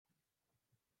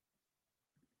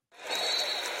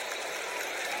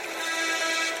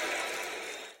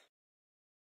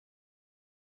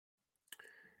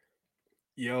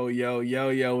Yo,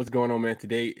 what's going on, man?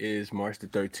 Today is March the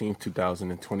 13th,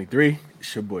 2023.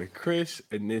 It's your boy Chris,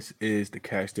 and this is the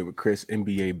Cashed It with Chris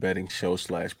NBA betting show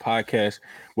slash podcast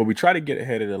where we try to get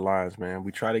ahead of the lines, man.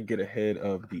 We try to get ahead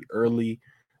of the early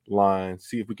lines,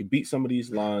 see if we can beat some of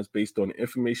these lines based on the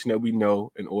information that we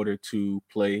know in order to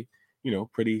play,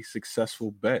 pretty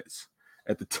successful bets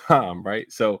at the time,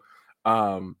 right? So,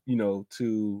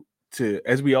 to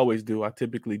as we always do, I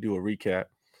typically do a recap.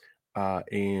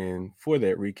 And for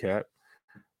that recap,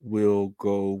 we'll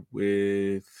go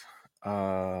with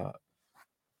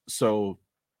so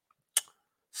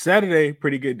Saturday,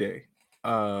 pretty good day.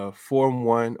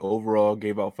 4-1 overall,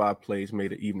 gave out 5 plays,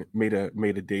 made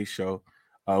a day show,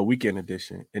 weekend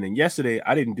edition. And then yesterday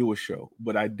I didn't do a show,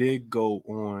 but I did go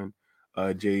on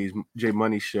Jay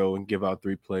Money show and give out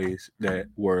 3 plays that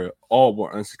were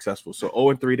unsuccessful. So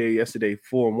 0-3 day yesterday,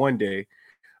 4-1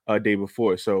 day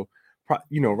before. So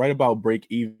right about break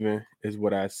even is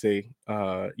what I say.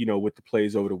 With the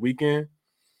plays over the weekend,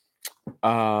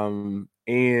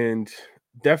 and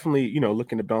definitely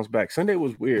looking to bounce back. Sunday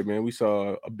was weird, man. We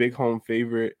saw a big home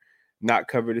favorite not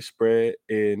cover the spread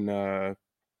in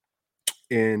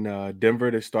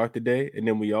Denver to start the day, and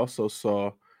then we also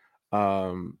saw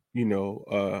a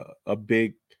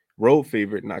big road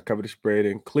favorite not cover the spread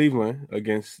in Cleveland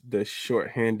against the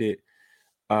shorthanded.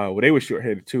 Well, they were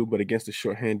shorthanded too, but against the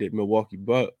shorthanded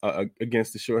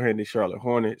against the shorthanded Charlotte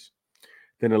Hornets.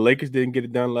 Then the Lakers didn't get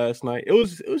it done last night. It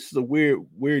was just a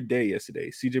weird day yesterday.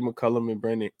 CJ McCollum and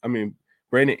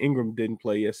Brandon Ingram didn't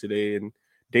play yesterday, and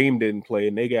Dame didn't play,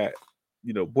 and they got,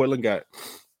 Portland got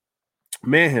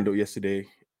manhandled yesterday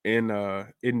in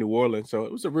New Orleans. So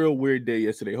it was a real weird day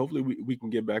yesterday. Hopefully we can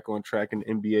get back on track, and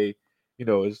the NBA,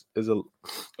 is a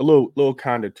little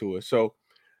kinder to us. So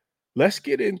let's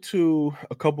get into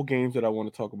a couple games that I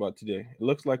want to talk about today. It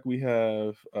looks like we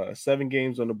have 7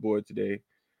 games on the board today.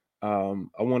 I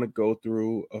want to go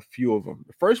through a few of them.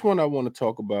 The first one I want to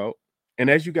talk about, and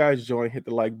as you guys join, hit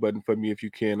the like button for me if you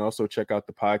can. Also, check out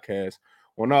the podcast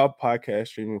on our podcast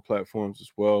streaming platforms as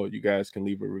well. You guys can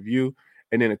leave a review.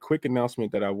 And then a quick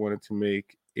announcement that I wanted to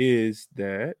make is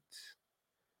that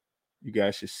you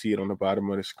guys should see it on the bottom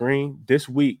of the screen this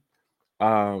week.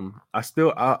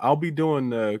 I'll be doing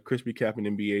the Crispy Cap and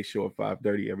NBA show at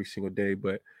 5:30 every single day.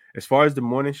 But as far as the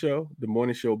morning show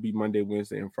will be Monday,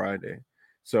 Wednesday, and Friday.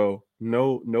 So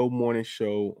no morning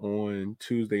show on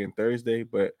Tuesday and Thursday,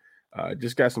 but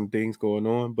just got some things going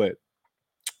on. But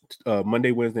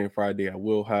Monday, Wednesday, and Friday, I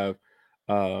will have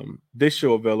this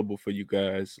show available for you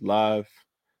guys live,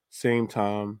 same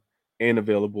time, and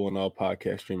available on all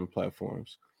podcast streaming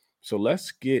platforms. So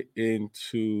let's get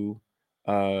into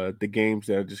the games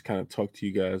that I just kind of talked to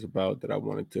you guys about that I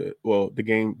wanted to. Well, the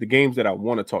games that I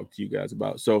want to talk to you guys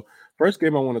about. So first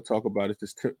game I want to talk about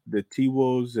is the T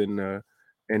Wolves and the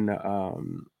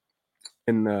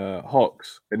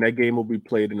Hawks, and that game will be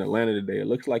played in Atlanta today. It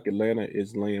looks like Atlanta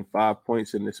is laying 5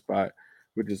 points in this spot,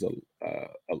 which is a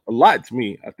lot to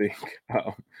me. I think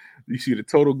you see the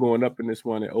total going up in this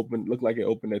one. Looked like it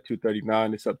opened at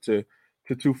 239. It's up to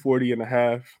 240 and a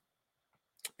half,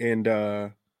 and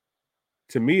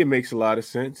to me, it makes a lot of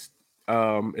sense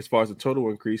as far as the total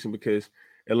increasing because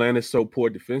Atlanta's so poor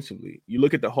defensively. You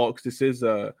look at the Hawks. This is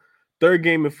a third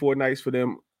game in 4 nights for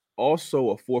them. Also,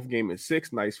 a fourth game in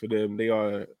 6 nights for them. They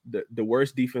are the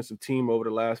worst defensive team over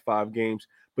the last 5 games,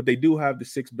 but they do have the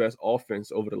sixth best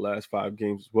offense over the last 5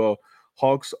 games as well.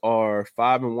 Hawks are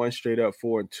 5-1 straight up,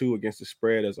 4-2 against the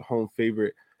spread as a home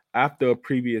favorite after a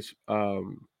previous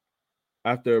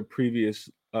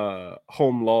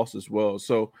home loss as well.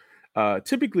 So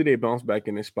typically they bounce back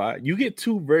in this spot. You get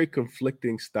two very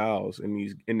conflicting styles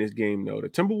in this game though. The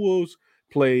Timberwolves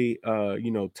play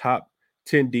top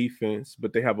 10 defense,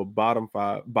 but they have a bottom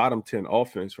 10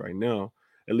 offense right now,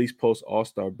 at least post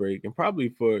All-Star break, and probably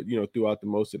for throughout the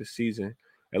most of the season.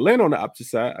 Atlanta on the opposite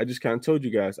side, I just kind of told you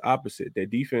guys opposite. Their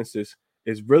defense is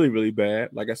really, really bad.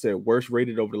 Like I said, worst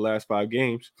rated over the last 5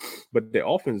 games, but their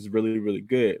offense is really, really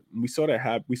good. We saw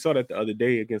that the other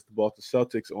day against the Boston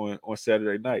Celtics on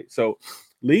Saturday night. So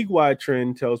league-wide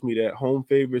trend tells me that home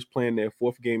favorites playing their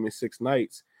fourth game in 6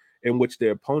 nights in which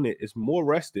their opponent is more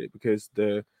rested because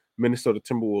the Minnesota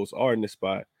Timberwolves are in this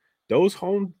spot. Those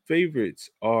home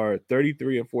favorites are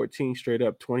 33-14 straight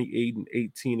up,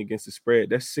 28-18 against the spread.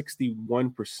 That's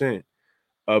 61%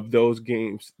 of those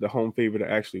games the home favorite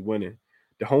are actually winning.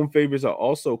 The home favorites are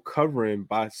also covering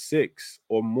by 6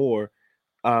 or more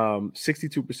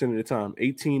 62% of the time,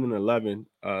 18 and 11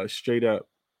 straight up,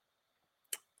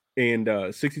 and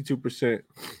 62%,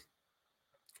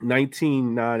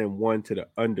 19, 9, and 1 to the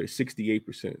under,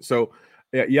 68%. So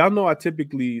Yeah, y'all know I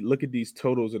typically look at these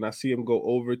totals and I see them go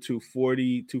over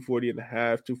 240, 240 and a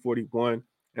half, 241,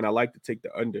 and I like to take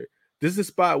the under. This is a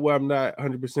spot where I'm not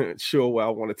 100% sure where I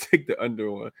want to take the under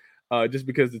on, just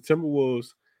because the Timberwolves,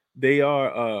 they're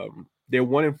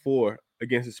 1-4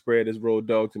 against the spread as road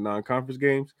dogs in non-conference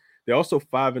games. They're also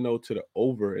 5-0 to the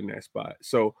over in that spot.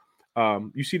 So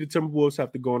you see the Timberwolves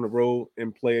have to go on the road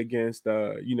and play against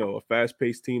a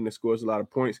fast-paced team that scores a lot of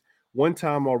points. One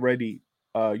time already,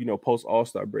 post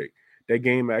All-Star break. That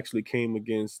game actually came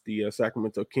against the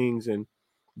Sacramento Kings, and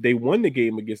they won the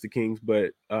game against the Kings,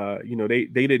 but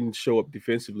they didn't show up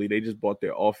defensively. They just bought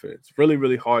their offense. Really,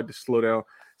 really hard to slow down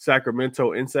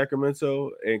Sacramento in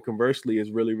Sacramento, and conversely,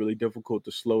 it's really, really difficult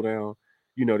to slow down,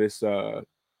 this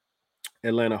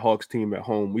Atlanta Hawks team at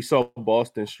home. We saw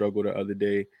Boston struggle the other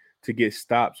day to get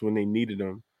stops when they needed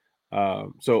them.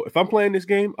 So if I'm playing this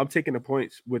game, I'm taking the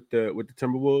points with the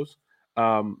Timberwolves.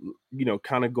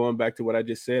 Kind of going back to what I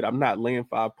just said, I'm not laying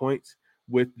 5 points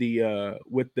with the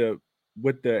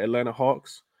Atlanta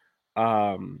Hawks.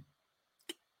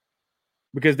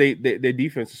 Because their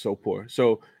defense is so poor.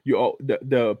 So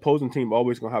the opposing team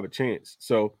always gonna have a chance.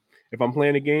 So if I'm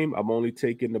playing a game, I'm only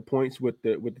taking the points with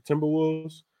the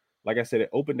Timberwolves. Like I said, it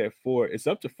opened at 4. It's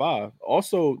up to 5.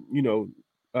 Also,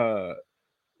 uh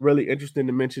really interesting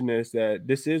to mention is that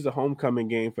this is a homecoming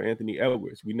game for Anthony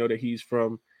Edwards. We know that he's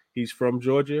from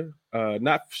Georgia.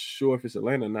 Not sure if it's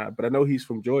Atlanta or not, but I know he's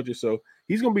from Georgia, so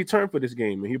he's gonna be turned for this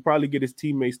game, and he'll probably get his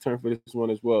teammates turned for this one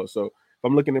as well. So if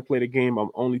I'm looking to play the game,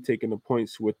 I'm only taking the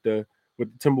points with the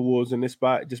Timberwolves in this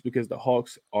spot, just because the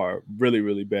Hawks are really,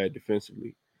 really bad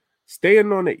defensively.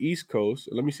 Staying on the East Coast,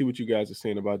 let me see what you guys are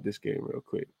saying about this game real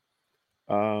quick.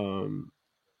 Um,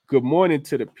 Good morning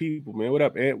to the people, man. What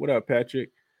up, Ant? What up,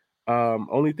 Patrick?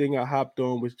 Only thing I hopped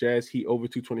on was Jazz Heat over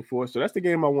 224. So that's the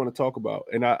game I want to talk about.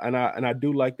 And I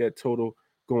do like that total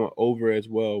going over as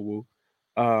well, Woo.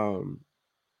 Um,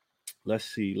 let's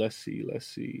see.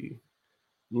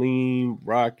 Lean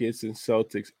Rockets and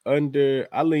Celtics under.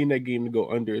 I lean that game to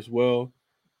go under as well.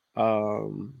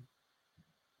 Um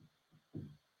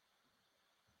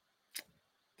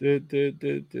duh, duh,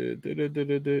 duh, duh, duh, duh, duh,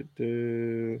 duh, duh,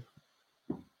 duh.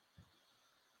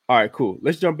 All right, cool.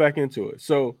 Let's jump back into it.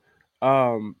 So,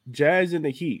 Jazz and the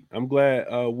Heat. I'm glad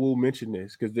Wu mentioned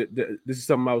this because this is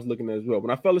something I was looking at as well.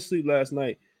 When I fell asleep last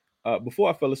night, before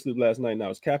I fell asleep last night, and I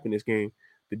was capping this game,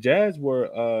 the Jazz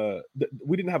were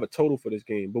we didn't have a total for this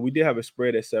game, but we did have a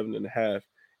spread at 7.5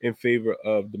 in favor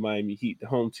of the Miami Heat, the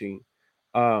home team.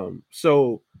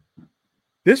 So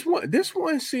this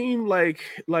one seemed like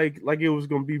it was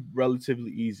going to be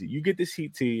relatively easy. You get this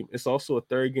Heat team. It's also a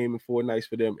third game in 4 nights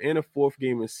for them, and a fourth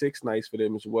game in 6 nights for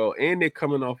them as well. And they're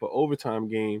coming off an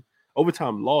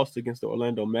overtime loss against the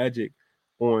Orlando Magic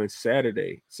on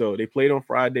Saturday. So they played on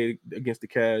Friday against the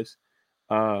Cavs.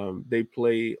 They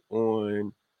played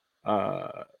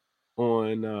uh,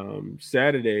 on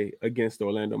Saturday against the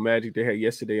Orlando Magic. They had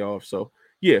yesterday off. So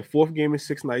yeah, fourth game in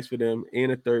 6 nights for them,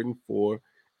 and a third and four,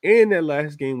 and that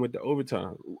last game with the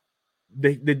overtime.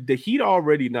 The Heat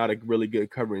already not a really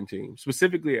good covering team,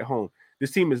 specifically at home.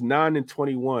 This team is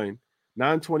 9-21,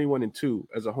 9-21-2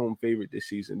 as a home favorite this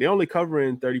season. They only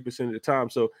covering 30% of the time.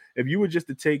 So if you were just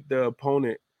to take the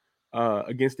opponent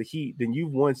against the Heat, then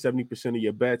you've won 70% of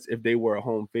your bets if they were a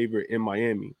home favorite in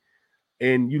Miami.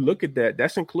 And you look at that,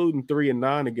 that's including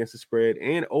 3-9 against the spread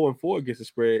and 0-4 against the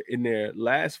spread in their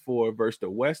last 4 versus the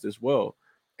West as well.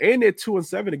 And they're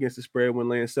 2-7 against the spread when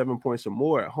laying 7 points or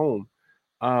more at home.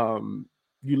 Um,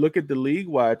 you look at the league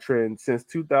wide trend since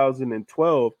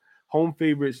 2012, home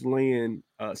favorites laying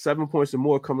 7 points or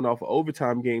more coming off an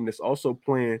overtime game that's also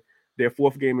playing their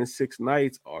fourth game in 6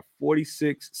 nights are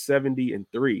 46, 70, and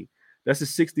 3. That's a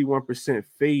 61%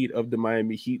 fade of the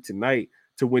Miami Heat tonight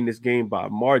to win this game by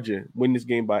margin, win this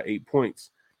game by 8 points.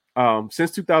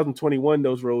 Since 2021,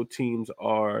 those road teams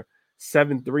are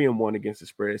 7-3-1 against the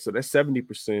spread. So that's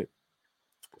 70%.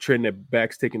 Trend that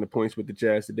backs taking the points with the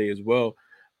Jazz today as well.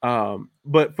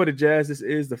 But for the Jazz, this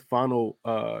is the final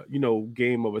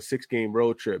game of a 6-game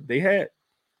road trip. They had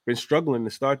been struggling to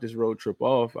start this road trip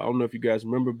off. I don't know if you guys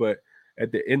remember, but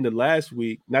at the end of last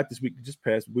week, not this week, just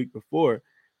past week before,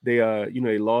 they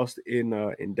lost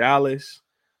in Dallas.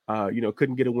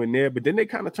 Couldn't get a win there, but then they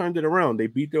kind of turned it around. They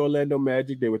beat the Orlando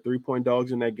Magic. They were 3-point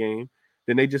dogs in that game.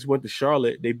 Then they just went to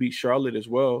Charlotte. They beat Charlotte as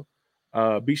well.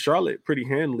 Beat Charlotte pretty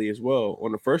handily as well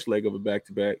on the first leg of a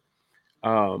back-to-back.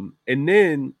 And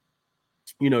then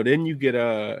then you get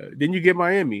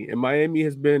Miami, and Miami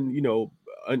has been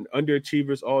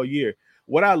underachievers all year.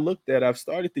 What I looked at, I've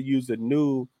started to use a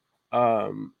new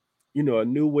a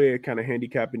new way of kind of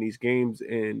handicapping these games,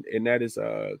 and that is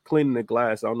cleaning the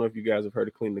glass. I don't know if you guys have heard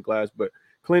of cleaning the glass, but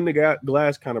cleaning the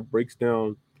glass kind of breaks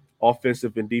down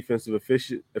offensive and defensive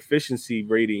efficiency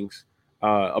ratings,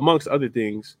 amongst other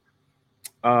things,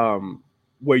 um,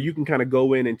 where you can kind of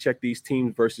go in and check these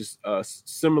teams versus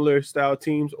similar style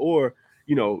teams, or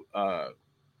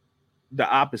the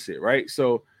opposite, right?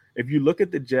 So if you look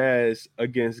at the Jazz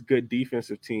against good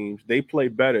defensive teams, they play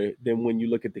better than when you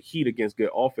look at the Heat against good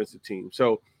offensive teams.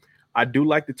 So I do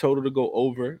like the total to go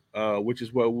over, which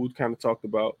is what we kind of talked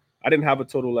about. I didn't have a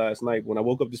total last night. When I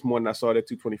woke up this morning, I saw that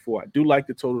 224. I do like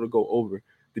the total to go over.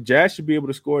 The Jazz should be able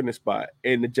to score in this spot,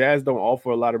 and the Jazz don't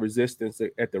offer a lot of resistance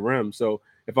at the rim. So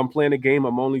if I'm playing a game,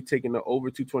 I'm only taking the over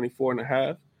 224 and a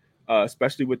half,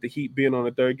 especially with the Heat being on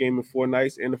the third game in 4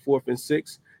 nights and the fourth and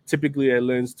sixth. Typically, that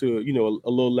lends to a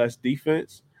little less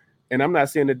defense. And I'm not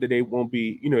saying that they won't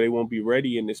be, they won't be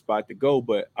ready in this spot to go,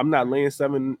 but I'm not laying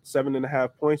 7.5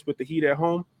 points with the Heat at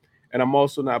home, and I'm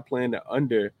also not playing the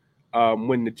under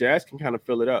when the Jazz can kind of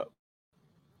fill it up.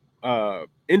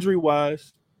 Injury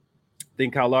wise, I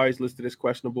think Kyle Lowry is listed as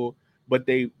questionable, but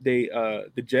the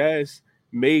Jazz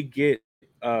may get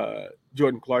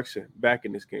Jordan Clarkson back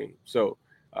in this game. So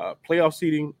playoff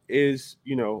seeding is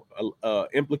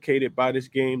implicated by this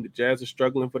game. The Jazz are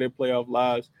struggling for their playoff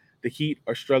lives. The Heat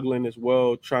are struggling as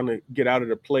well, trying to get out of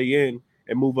the play in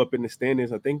and move up in the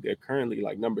standings. I think they're currently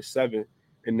like number 7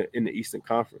 in the Eastern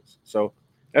Conference. So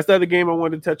that's the other game I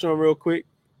wanted to touch on real quick.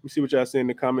 Let me see what y'all say in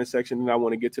the comment section, and I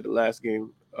want to get to the last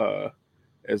game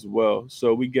as well.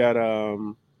 So we got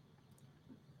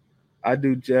I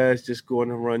do Jazz just going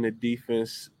to run the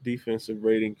defensive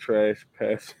rating trash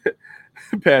pass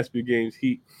past few games.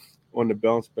 Heat on the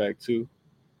bounce back too.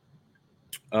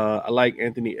 I like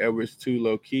Anthony Edwards too,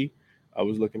 low key. I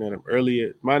was looking at him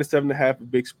earlier. -7.5, a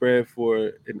big spread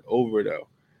for an over though.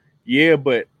 Yeah,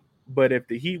 but if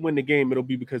the Heat win the game, it'll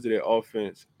be because of their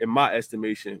offense, in my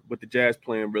estimation. With the Jazz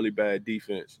playing really bad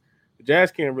defense, the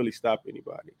Jazz can't really stop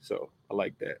anybody. So I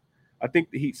like that. I think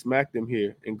the Heat smack them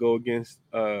here and go against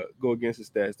the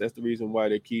stats. That's the reason why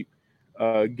they keep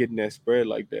getting that spread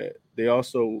like that. They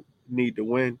also need to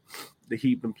win. The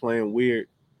Heat been playing weird,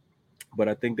 but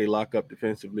I think they lock up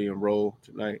defensively and roll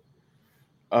tonight.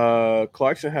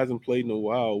 Clarkson hasn't played in a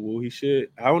while. Well, he should.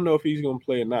 I don't know if he's going to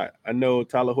play or not. I know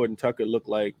Tyler Horton Tucker looked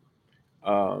like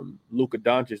Luka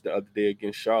Doncic the other day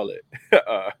against Charlotte.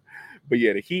 But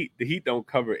yeah, the Heat don't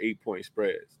cover 8-point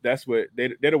spreads. That's what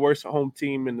they're the worst home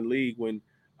team in the league when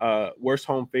worst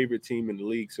home favorite team in the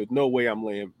league. So no way I'm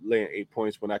laying 8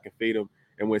 points when I can fade them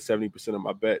and win 70% of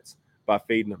my bets by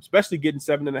fading them. Especially getting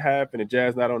 7.5 and the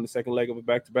Jazz not on the second leg of a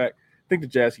back-to-back. I think the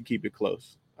Jazz can keep it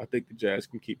close. I think the Jazz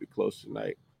can keep it close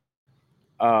tonight.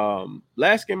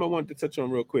 Last game I wanted to touch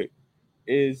on real quick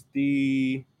is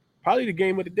probably the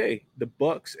game of the day, the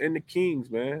Bucks and the Kings,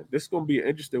 man. This is gonna be an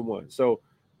interesting one. So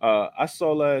I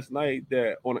saw last night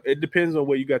that it depends on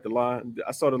where you got the line.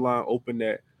 I saw the line open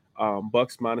at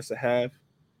Bucks -0.5.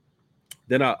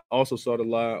 Then I also saw the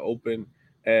line open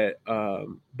at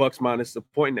Bucks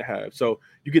 -1.5. So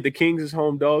you get the Kings as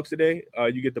home dogs today.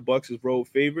 You get the Bucks as road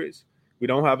favorites. We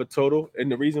don't have a total,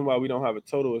 and the reason why we don't have a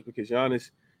total is because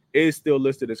Giannis is still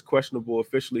listed as questionable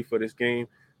officially for this game.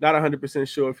 Not 100%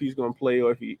 sure if he's going to play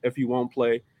or if he won't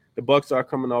play. The Bucks are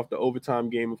coming off the overtime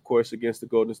game, of course, against the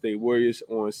Golden State Warriors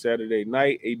on Saturday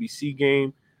night, ABC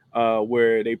game,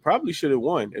 where they probably should have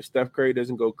won if Steph Curry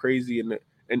doesn't go crazy late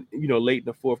in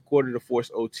the fourth quarter to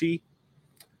force OT.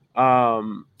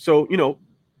 So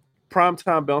prime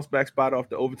time bounce back spot off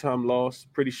the overtime loss.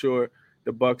 Pretty sure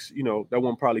the Bucks, that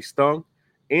one probably stung,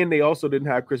 and they also didn't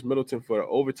have Chris Middleton for the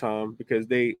overtime because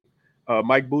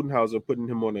Mike Budenholzer putting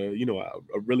him on a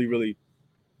really really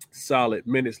solid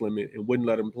minutes limit and wouldn't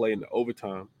let him play in the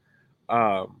overtime.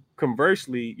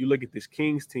 Conversely, you look at this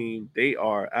Kings team; they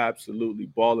are absolutely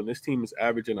balling. This team is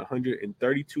averaging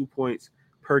 132 points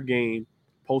per game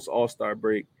post All-Star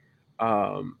break,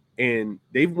 and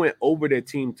they've went over their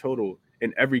team total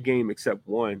in every game except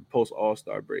one post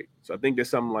All-Star break. So I think there's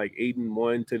something like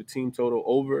 8-1 to the team total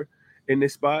over in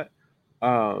this spot.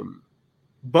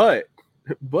 But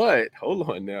hold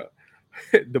on now.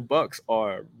 The Bucks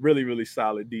are a really, really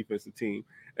solid defensive team,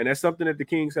 and that's something that the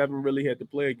Kings haven't really had to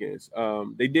play against.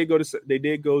 They did go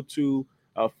to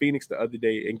Phoenix the other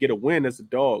day and get a win as a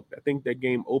dog. I think that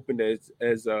game opened as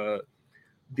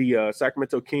the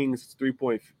Sacramento Kings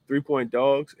 3-point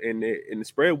dogs, and the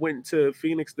spread went to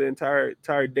Phoenix the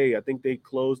entire day. I think they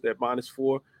closed at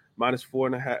 -4,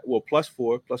 -4.5, well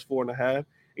 +4.5, and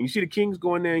you see the Kings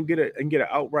go in there and get an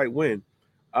outright win.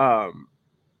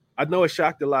 I know it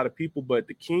shocked a lot of people, but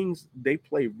the Kings, they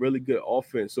play really good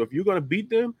offense. So if you're going to beat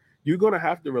them, you're going to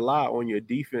have to rely on your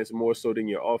defense more so than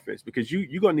your offense, because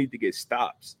you're going to need to get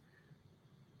stops.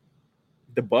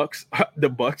 The Bucks the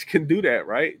Bucks can do that,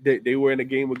 right? They were in a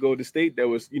game with Golden State that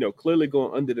was, clearly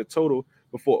going under the total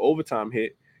before overtime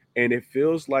hit, and it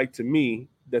feels like to me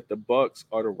that the Bucks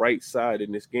are the right side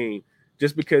in this game,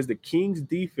 just because the Kings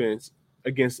defense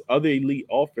against other elite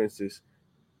offenses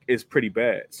is pretty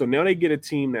bad. So now they get a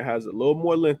team that has a little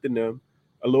more length than them,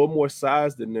 a little more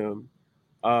size than them,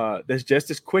 that's just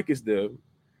as quick as them,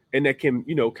 and that can,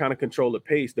 kind of control the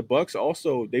pace. The Bucks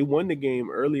also, they won the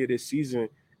game earlier this season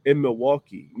in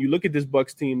Milwaukee. You look at this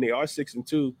Bucks team; they are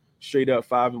 6-2, straight up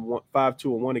 5-1,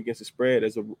 5-2-1 against the spread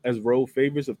as road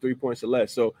favorites of 3 points or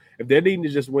less. So if they're needing to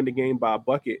just win the game by a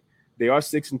bucket, they are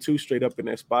 6-2 straight up in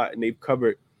that spot, and they've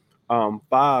covered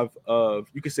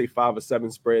you could say 5 or 7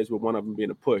 spreads, with one of them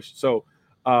being a push. So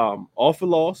all for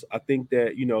loss. I think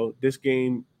that this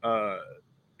game,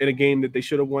 in a game that they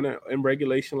should have won in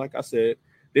regulation, like I said,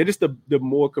 they're just the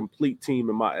more complete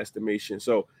team in my estimation.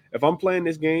 So if I'm playing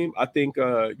this game, I think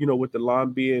with the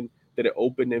line being that it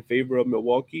opened in favor of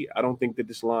Milwaukee, I don't think that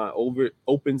this line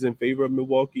opens in favor of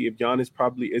Milwaukee if Giannis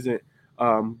probably isn't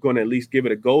going to at least give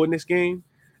it a go in this game.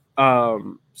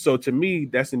 So to me,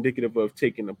 that's indicative of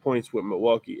taking the points with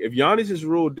Milwaukee. If Giannis is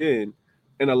ruled in,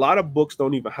 and a lot of books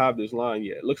don't even have this line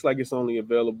yet. It looks like it's only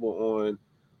available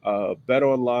on Bet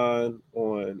Online,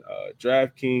 on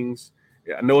DraftKings.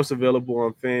 I know it's available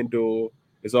on FanDuel.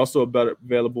 It's also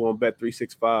available on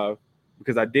Bet365,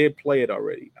 because I did play it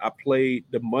already. I played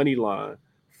the money line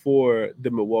for the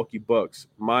Milwaukee Bucks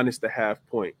minus the half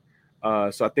point.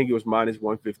 So I think it was minus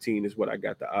 115 is what I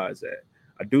got the odds at.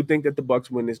 I do think that the Bucks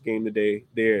win this game today.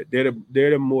 They're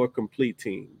the more complete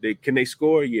team. Can they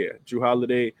score? Yeah. Jrue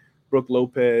Holiday, Brook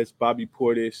Lopez, Bobby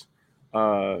Portis.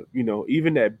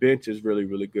 Even that bench is really,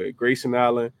 really good. Grayson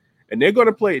Allen, and they're going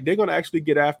to play. They're going to actually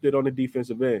get after it on the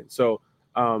defensive end. So,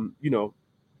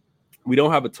 we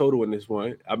don't have a total in this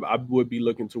one. I would be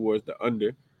looking towards the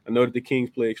under. I know that the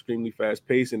Kings play extremely fast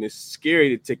paced, and it's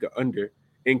scary to take an under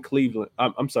in Cleveland.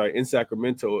 I'm sorry, in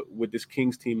Sacramento with this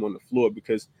Kings team on the floor,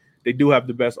 because they do have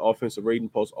the best offensive rating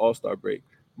post All-Star break.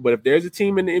 But if there's a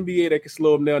team in the NBA that can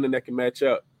slow them down and that can match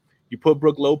up, you put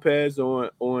Brook Lopez on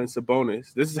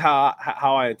Sabonis. This is how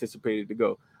I anticipated to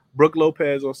go. Brook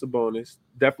Lopez on Sabonis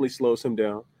definitely slows him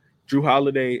down. Jrue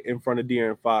Holiday in front of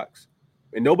De'Aaron Fox.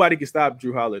 And nobody can stop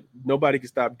Jrue Holiday. Nobody can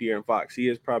stop De'Aaron Fox. He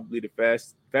is probably the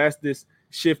fastest,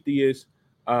 shiftiest,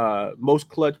 most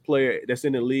clutch player that's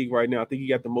in the league right now. I think he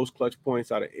got the most clutch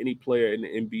points out of any player in the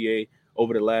NBA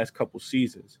over the last couple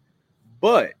seasons.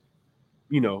 But,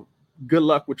 good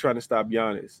luck with trying to stop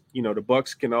Giannis. The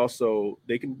Bucks can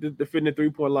defend the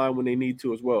 3-point line when they need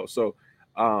to as well. So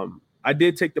I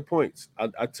did take the points.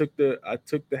 I took the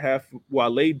half. Well, I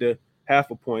laid the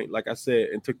half a point, like I said,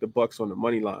 and took the Bucks on the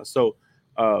money line. So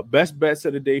best bets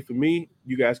of the day for me,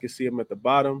 you guys can see them at the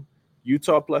bottom.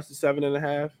 Utah plus the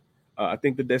 7.5. I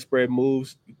think that spread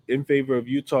moves in favor of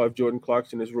Utah if Jordan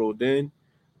Clarkson is ruled in,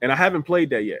 and I haven't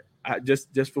played that yet.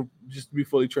 Just to be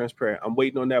fully transparent, I'm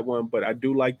waiting on that one, but I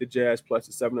do like the Jazz plus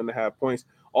the 7.5 points.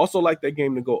 Also like that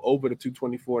game to go over the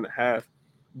 224.5,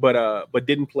 but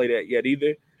didn't play that yet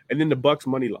either. And then the Bucks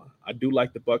money line. I do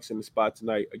like the Bucks in the spot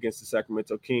tonight against the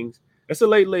Sacramento Kings. It's a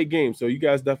late game, so you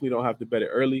guys definitely don't have to bet it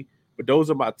early. But those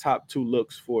are my top 2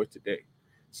 looks for today.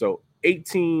 So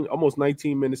 18, almost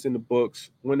 19 minutes in the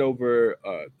books. Went over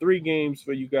 3 games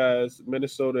for you guys.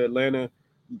 Minnesota, Atlanta.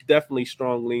 Definitely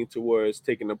strong lean towards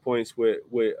taking the points with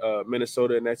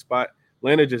Minnesota in that spot.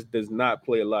 Atlanta just does not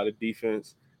play a lot of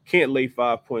defense. Can't lay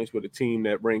 5 points with a team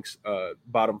that ranks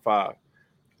bottom 5.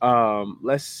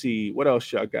 Let's see what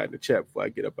else y'all got in the chat before I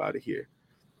get up out of here.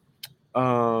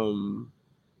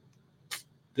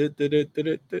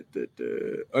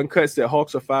 Uncut said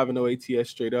Hawks are 5-0 ATS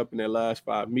straight up in their last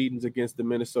 5 meetings against the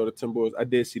Minnesota Timberwolves. I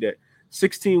did see that.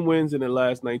 16 wins in the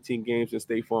last 19 games in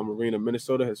State Farm Arena.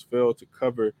 Minnesota has failed to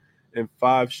cover in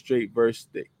 5 straight versus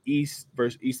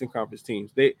Eastern Conference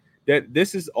teams.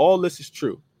 This is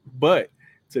true. But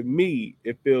to me,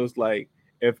 it feels like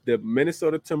if the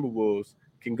Minnesota Timberwolves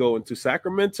can go into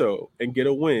Sacramento and get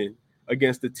a win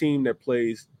against a team that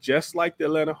plays just like the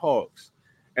Atlanta Hawks,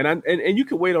 and you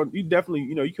can wait on, you definitely,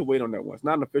 you can wait on that one. It's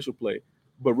not an official play,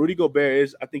 but Rudy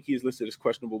Gobert I think he is listed as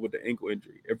questionable with the ankle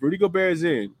injury. If Rudy Gobert is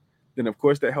in, then of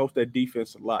course that helps that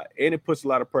defense a lot, and it puts a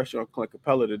lot of pressure on Clint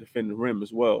Capella to defend the rim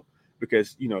as well,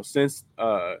 because since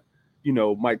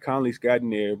Mike Conley's gotten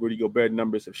there, Rudy Gobert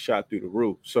numbers have shot through the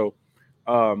roof. So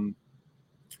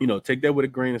take that with a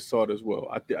grain of salt as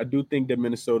well. I do think that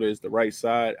Minnesota is the right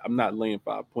side. I'm not laying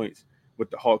 5 points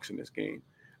with the Hawks in this game.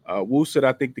 Wu said,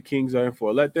 I think the Kings are in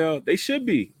for a letdown. They should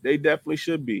be. They definitely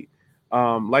should be.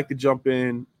 Like to jump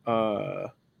in.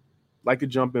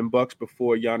 Bucks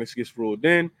before Giannis gets ruled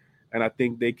in, and I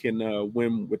think they can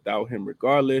win without him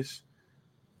regardless.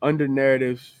 Under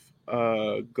narrative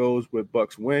goes with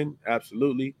Bucks win,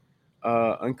 absolutely.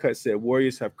 Uncut said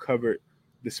Warriors have covered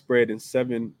the spread in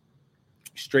 7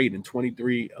 straight in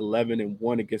 23, 11, and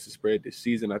 1 against the spread this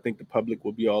season. I think the public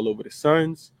will be all over the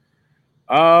Suns.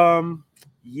 Um,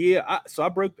 yeah, I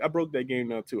broke that game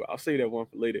now too. I'll say that one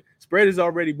for later. Spread is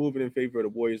already moving in favor of the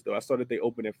Warriors though. I saw that they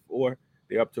opened at 4.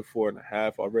 They're up to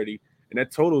 4.5 already, and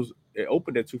that totals it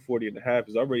opened at 240.5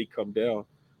 has already come down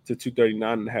to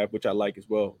 239.5, which I like as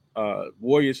well.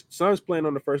 Warriors Suns playing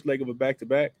on the first leg of a back to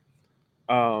back.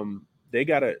 They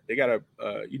got a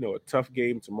tough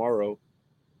game tomorrow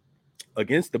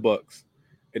against the Bucks,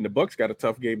 and the Bucks got a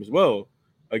tough game as well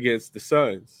against the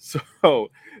Suns.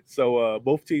 So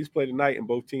both teams play tonight, and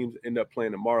both teams end up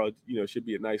playing tomorrow. Should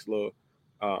be a nice little.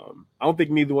 I don't think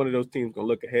neither one of those teams gonna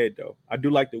look ahead though. I do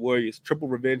like the Warriors. Triple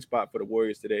revenge spot for the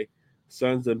Warriors today.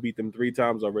 Suns done beat them 3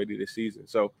 times already this season.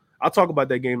 So I'll talk about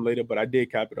that game later, but I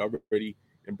did cap it already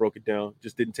and broke it down.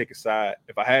 Just didn't take a side.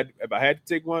 If I had to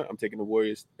take one, I'm taking the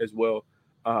Warriors as well.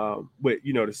 But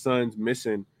the Suns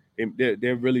missing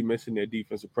they're really missing their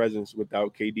defensive presence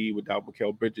without KD, without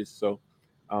Mikal Bridges. So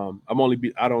I'd only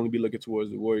be looking towards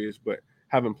the Warriors, but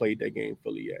haven't played that game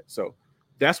fully yet. So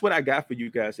that's what I got for you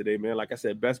guys today, man. Like I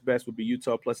said, best bets would be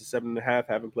Utah plus a 7.5.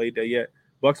 Haven't played that yet.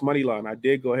 Bucks money line. I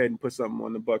did go ahead and put something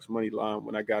on the Bucks money line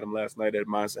when I got them last night at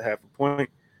 -0.5 point.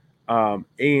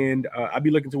 And I'd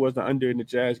be looking towards the under in the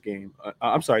Jazz game.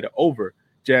 I'm sorry, the over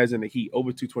Jazz and the Heat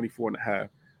over 224.5.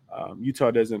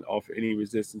 Utah doesn't offer any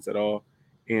resistance at all.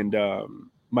 And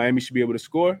Miami should be able to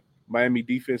score. Miami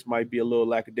defense might be a little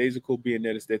lackadaisical, being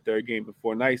that it's their third game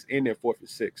before nights and their fourth and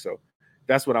sixth. So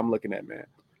that's what I'm looking at, man.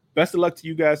 Best of luck to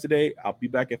you guys today. I'll be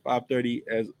back at 5:30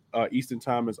 as Eastern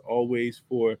time as always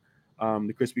for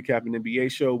the Crispy Captain NBA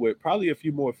show with probably a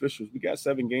few more officials. We got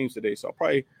 7 games today, so I'll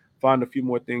probably find a few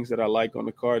more things that I like on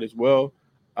the card as well.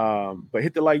 But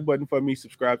hit the like button for me.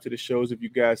 Subscribe to the shows if you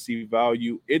guys see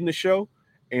value in the show.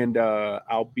 And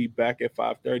I'll be back at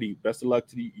 5:30. Best of luck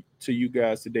to you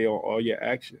guys today on all your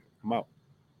action. I'm out.